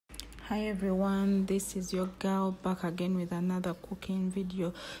Hi everyone, this is your girl back again with another cooking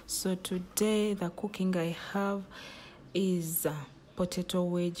video. So today the cooking I have is potato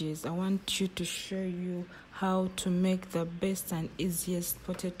wedges. I want you to show you how to make the best and easiest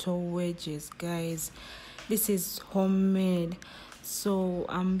potato wedges, guys. This is homemade. So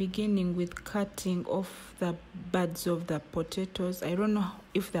I'm beginning with cutting off the buds of the potatoes. I don't know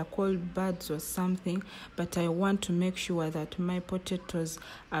if they're called buds or something, but I want to make sure that my potatoes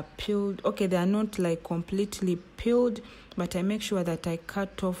are peeled. Okay, they are not like completely peeled, but I make sure that I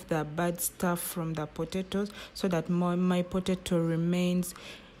cut off the bad stuff from the potatoes so that my potato remains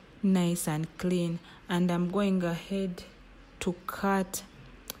nice and clean. And I'm going ahead to cut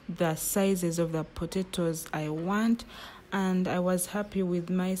the sizes of the potatoes I want, and I was happy with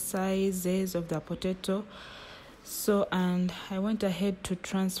my sizes of the potato. And I went ahead to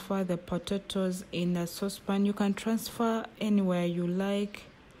transfer the potatoes in a saucepan. You can transfer anywhere you like.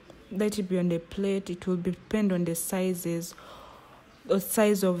 Let it be on the plate. It will depend on the size of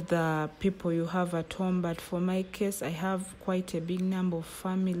the people you have at home, but for my case I have quite a big number of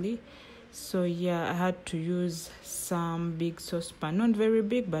family. So yeah, I had to use some big saucepan, not very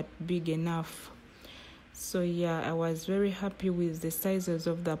big but big enough. So yeah, I was very happy with the sizes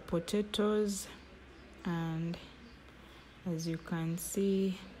of the potatoes, and as you can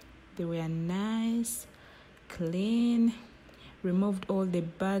see, they were nice, clean, removed all the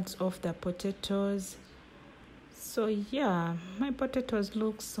buds off the potatoes. So yeah, my potatoes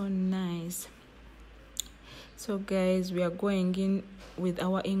look so nice. So guys, we are going in with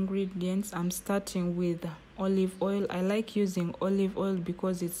our ingredients. I'm starting with olive oil. I like using olive oil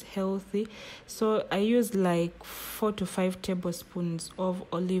because it's healthy. So I used like 4 to 5 tablespoons of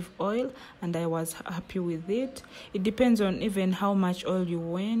olive oil, and I was happy with it. It depends on even how much oil you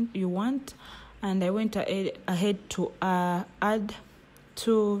want. And I went ahead to add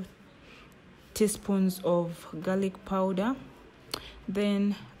 2 teaspoons of garlic powder.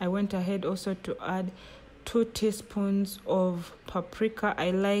 Then I went ahead also to add 2 teaspoons of paprika.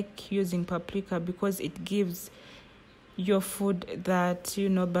 I like using paprika because it gives your food that,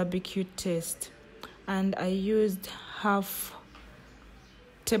 barbecue taste. And I used half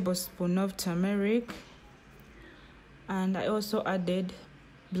tablespoon of turmeric, and I also added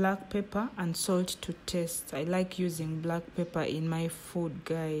black pepper and salt to taste. I like using black pepper in my food,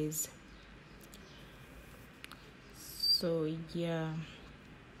 guys. So yeah,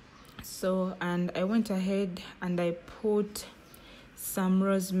 and I went ahead and I put some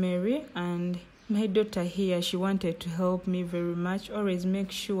rosemary. And my daughter here, she wanted to help me very much. Always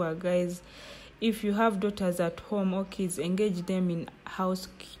make sure, guys, if you have daughters at home or kids, engage them in house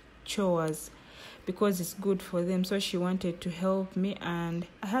chores because it's good for them. So she wanted to help me, and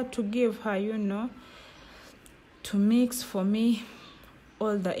I had to give her, to mix for me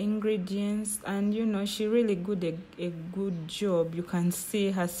all the ingredients. And she really did a good job. You can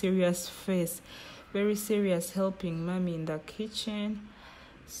see her serious face, very serious, helping mommy in the kitchen.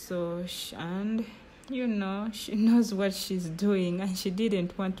 So she knows what she's doing, and she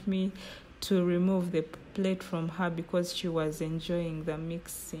didn't want me to remove the plate from her because she was enjoying the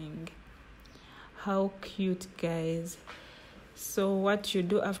mixing. How cute, guys. So what you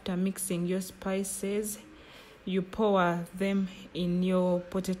do after mixing your spices, you pour them in your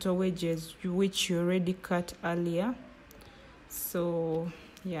potato wedges, which you already cut earlier. So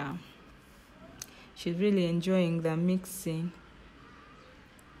yeah, she's really enjoying the mixing.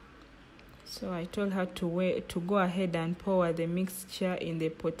 So I told her to go ahead and pour the mixture in the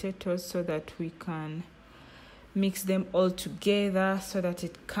potatoes so that we can mix them all together so that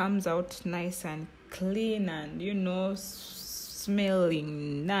it comes out nice and clean and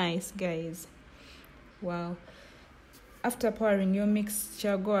smelling nice, guys. Wow. After pouring your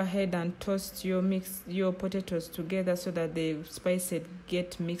mixture, go ahead and toast your potatoes together so that the spices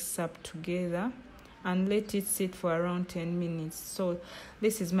get mixed up together, and let it sit for around 10 minutes. So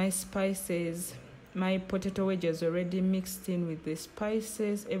this is my spices. My potato wedges already mixed in with the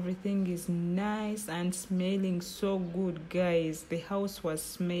spices. Everything is nice and smelling so good, guys. The house was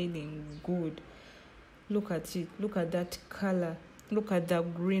smelling good. Look at it. Look at that color. Look at the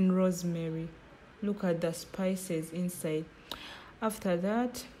green rosemary. Look at the spices inside. After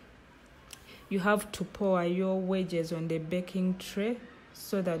that, you have to pour your wedges on the baking tray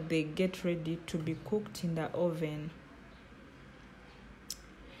so that they get ready to be cooked in the oven.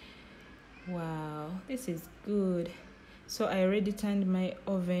 Wow, this is good. So I already turned my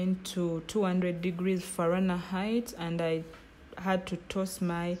oven to 200 degrees Fahrenheit, and I had to toss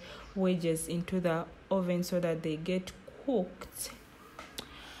my wedges into the oven so that they get cooked.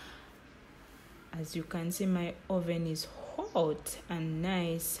 As you can see, my oven is hot and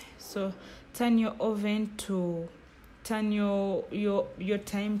nice. So turn your oven to your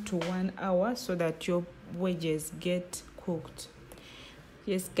time to 1 hour so that your wedges get cooked.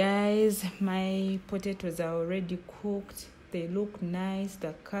 Yes guys, my potatoes are already cooked. They look nice,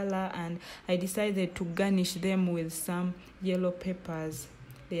 the color, and I decided to garnish them with some yellow peppers.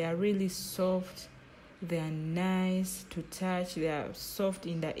 They are really soft. They are nice to touch. They are soft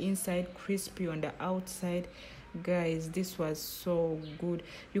in the inside, crispy on the outside. Guys, this was so good.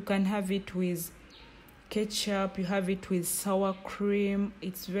 You can have it with ketchup, you have it with sour cream.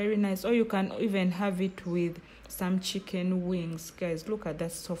 It's very nice. Or you can even have it with some chicken wings. Guys, look at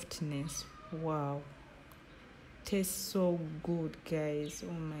that softness. Wow, tastes so good, guys.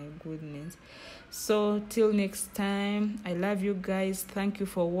 Oh my goodness. So till next time, I love you guys. Thank you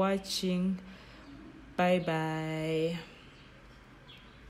for watching. Bye bye.